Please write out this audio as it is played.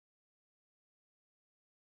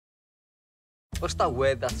What's that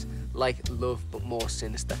word that's like love but more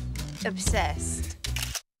sinister? Obsessed.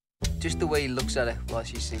 Just the way he looks at her while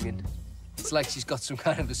she's singing. It's like she's got some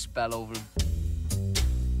kind of a spell over him.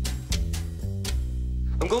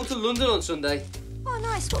 I'm going to London on Sunday. Oh,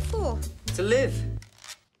 nice. What for? To live.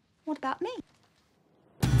 What about me?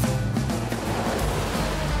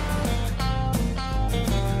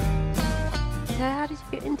 So how did you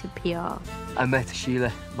get into PR? I met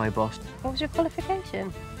Sheila, my boss. What was your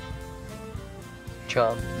qualification?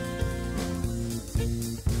 Charm.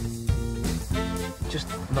 Just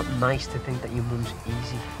not nice to think that your mum's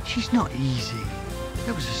easy. She's not easy.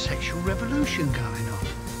 There was a sexual revolution going on.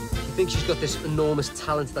 She thinks she's got this enormous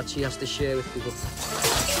talent that she has to share with people.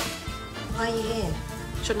 Why are you here?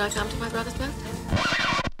 Shouldn't I come to my brother's birthday?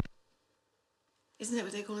 Isn't that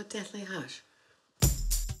what they call a deathly hush?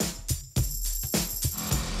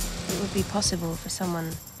 It would be possible for someone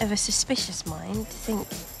of a suspicious mind to think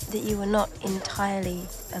that you were not entirely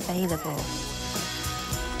available.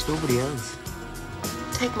 There's nobody else.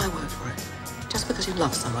 Take my word for it. Just because you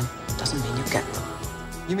love someone doesn't mean you get them.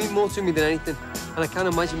 You mean more to me than anything, and I can't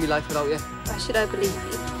imagine my life without you. Why should I believe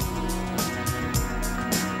you?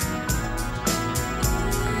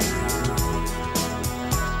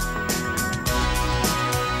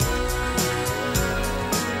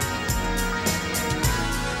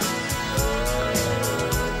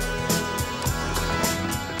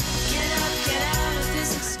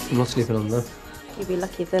 I'm not sleeping on that. You'd be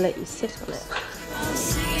lucky if they let you sit on it.